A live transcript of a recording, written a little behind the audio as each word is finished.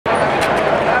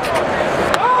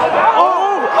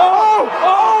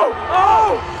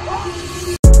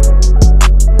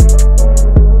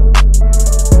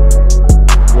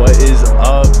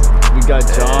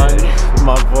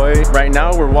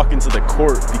onto the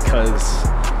court because,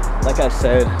 like I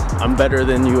said, I'm better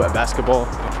than you at basketball.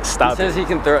 Stop. He says he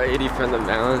can throw 80 from the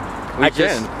mound. I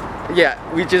can. Yeah,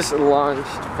 we just launched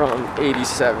from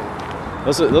 87.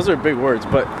 Those are big words,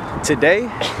 but today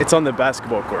it's on the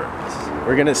basketball court.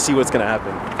 We're gonna see what's gonna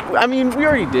happen. I mean, we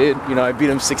already did. You know, I beat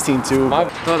him 16-2.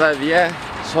 Todavía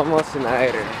somos en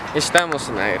aire. Estamos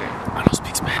en aire. I don't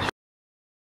speak Spanish.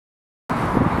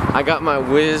 I got my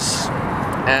whiz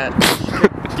at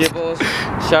Gibbles.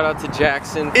 Shout out to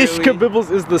Jackson. Ishka Bibbles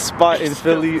is the spot in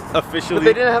Philly officially. But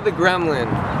they didn't have the gremlin.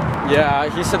 Yeah,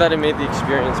 he said that it made the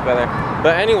experience better.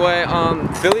 But anyway,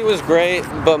 Philly was great,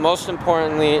 but most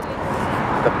importantly,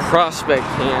 the prospect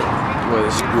camp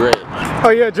was great. Oh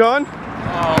yeah, John?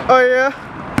 Oh yeah?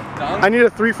 Done? I need a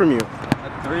 3 from you.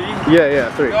 A 3?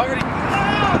 Yeah, 3. You already...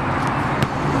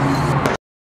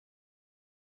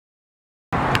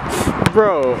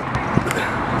 Bro.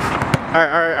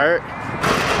 Alright.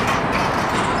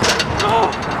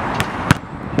 Oh.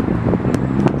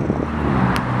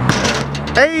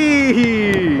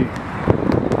 Hey!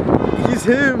 He's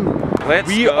him.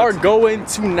 We are going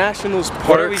to Nationals Park.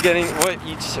 What are we getting? What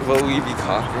each will we be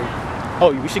coughing?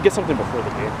 Oh, we should get something before the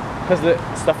game. Because the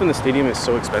stuff in the stadium is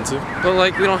so expensive. But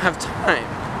like, we don't have time.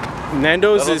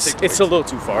 Nando's it's a little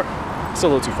too far. It's a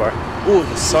little too far. Ooh,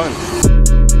 the sun.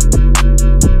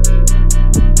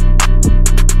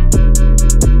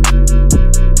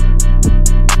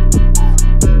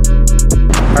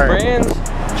 Brands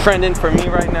trending for me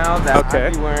right now that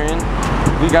I'll be wearing.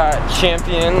 We got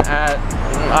Champion at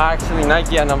actually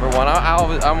Nike at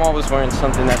 #1. I'm always wearing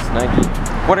something that's Nike.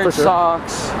 Ordered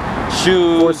socks,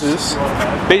 shoes,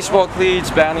 baseball cleats,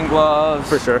 batting gloves.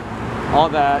 For sure. All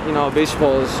that, you know,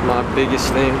 baseball is my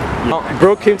biggest thing.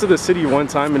 Bro came to the city one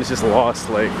time and it's just lost,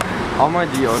 like. All my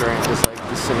deodorant is like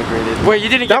disintegrated. Wait, you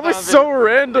didn't get that was so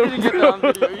random. You didn't get that on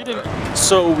video. You didn't.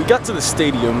 So we got to the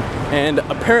stadium and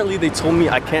apparently they told me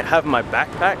I can't have my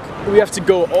backpack. We have to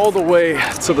go all the way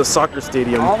to the soccer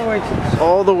stadium.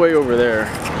 All the way over there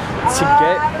to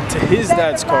get to his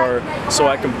dad's car so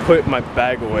I can put my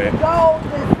bag away.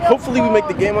 Hopefully we make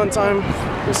the game on time.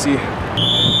 We'll see.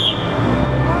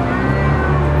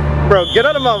 Bro, get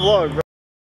out of my vlog, bro.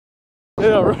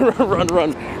 Yeah,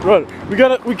 run.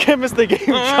 We can't miss the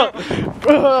game.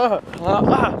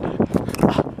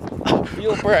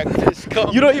 Field practice. Come.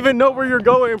 You don't even know where you're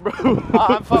going, bro.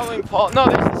 I'm following Paul. No,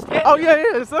 there's the stadium. Oh yeah.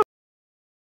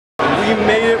 We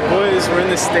made it, boys. We're in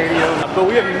the stadium, but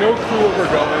we have no clue where we're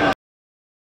going.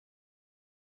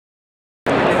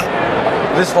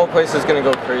 This whole place is gonna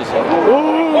go crazy. Oh!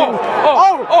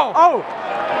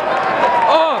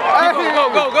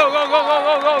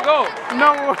 Go!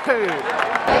 No way!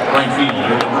 Right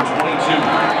fielder number 22,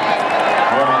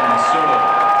 Juan, Soto.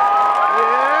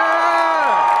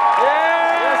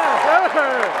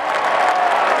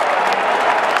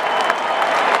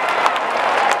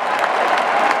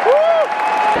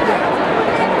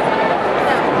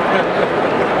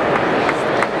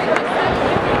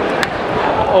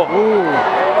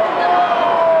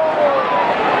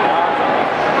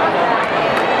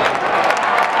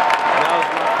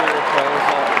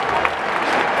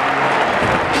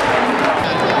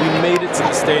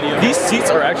 These seats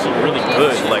are actually really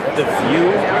good. Like the view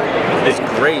is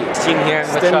great. Team here,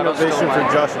 standing ovation for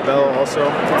Josh Bell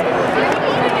also.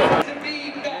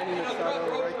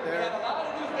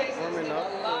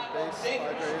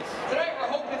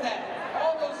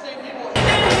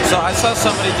 So I saw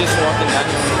somebody just walking down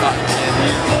here with cotton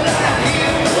candy.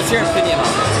 What's your opinion on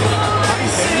this?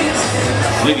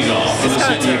 Leading off for the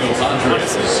San Diego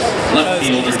Padres, left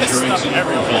fielder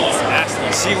Juan.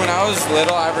 See, when I was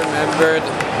little, I remembered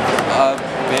a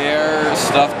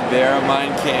stuffed bear of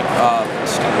mine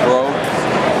broke,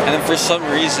 and then for some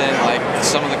reason, like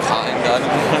some of the cotton got in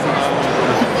it.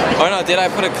 Oh no, did I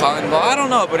put a cotton ball? I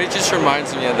don't know, but it just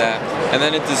reminds me of that. And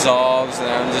then it dissolves, and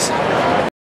I'm just.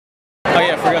 Oh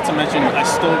yeah, I forgot to mention, I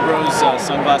stole Bro's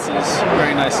sunglasses.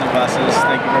 Very nice sunglasses.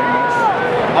 Thank you very much.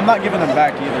 I'm not giving them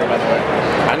back either, by the way.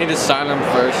 I need to sign them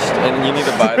first, and you need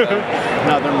to buy them.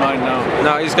 No, they're mine now.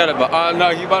 No, he's got to buy. Oh no,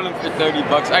 he bought them for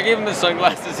 $30. I gave him the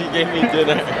sunglasses. He gave me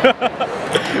dinner.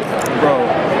 Bro,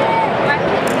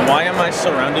 why am I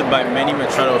surrounded by many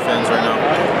Machado fans right now?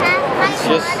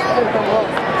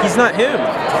 He's not him.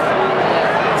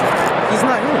 He's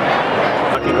not him.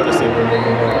 I can go to sleep.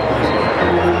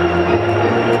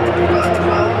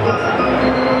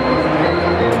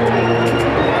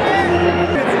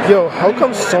 Yo, how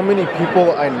come so many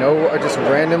people I know are just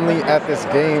randomly at this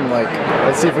game? Like,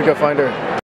 let's see if we can find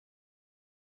her.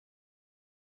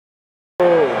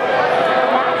 Oh.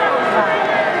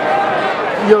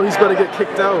 Yo, he's about to get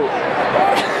kicked out.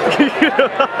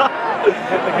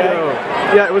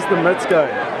 Yeah, it was the Mets guy.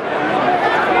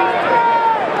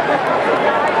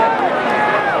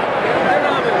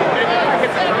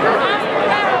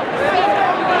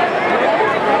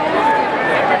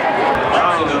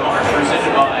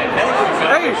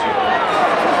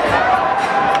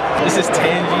 This is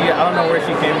Tangi. I don't know where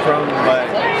she came from, but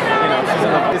you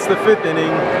know, It's the 5th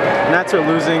inning. Nats are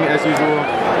losing as usual,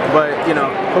 but you know,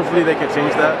 hopefully they can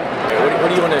change that. what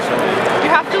do you want to show me? You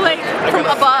have to like from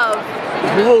above.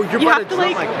 Whoa, you're You about have to to,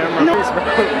 drop like, my camera. no.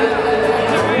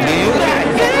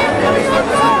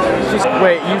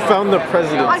 Wait, you found the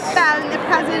president. I found the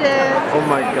president. Oh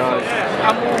my gosh.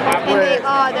 And they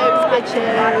are those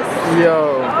bitches.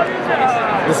 Yo,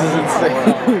 this is insane.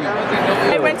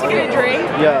 I went to get a drink,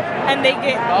 Yeah, and they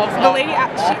get the lady.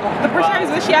 The person I was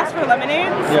with, she asked for lemonade,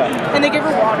 yeah. and they give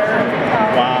her water.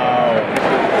 Wow.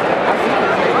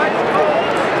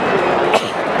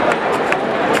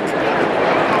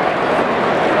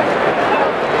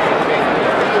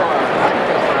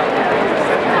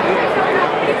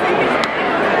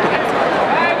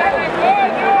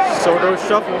 Soto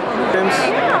shuffle.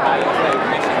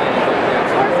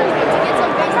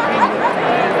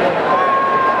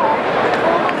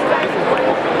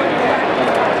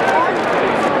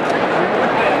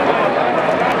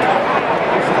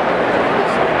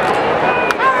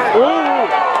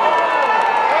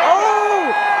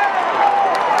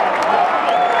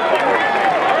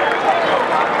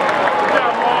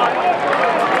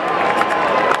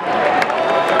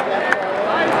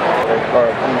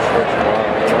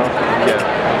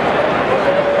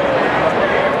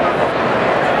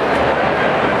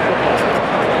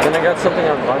 Then I got something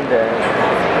on Monday.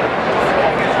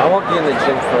 I won't be in the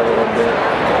gym for a little bit.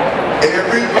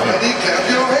 Everybody clap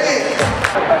your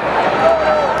hands.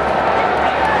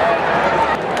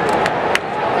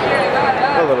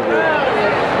 A little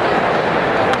bit.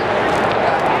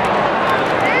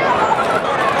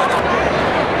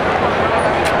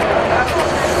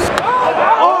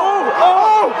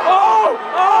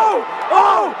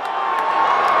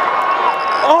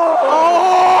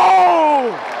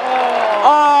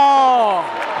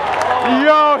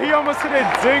 Yo, he almost hit a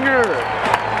dinger.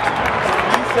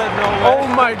 He said no way. Oh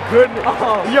my goodness.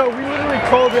 Yo, we literally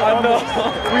called it almost.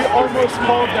 We almost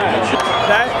called that.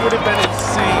 That would have been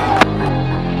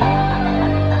insane.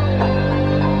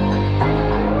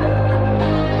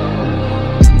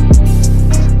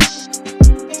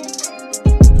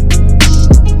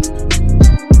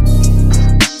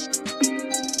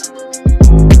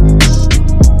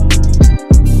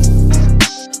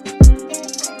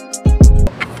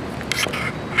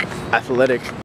 Athletic.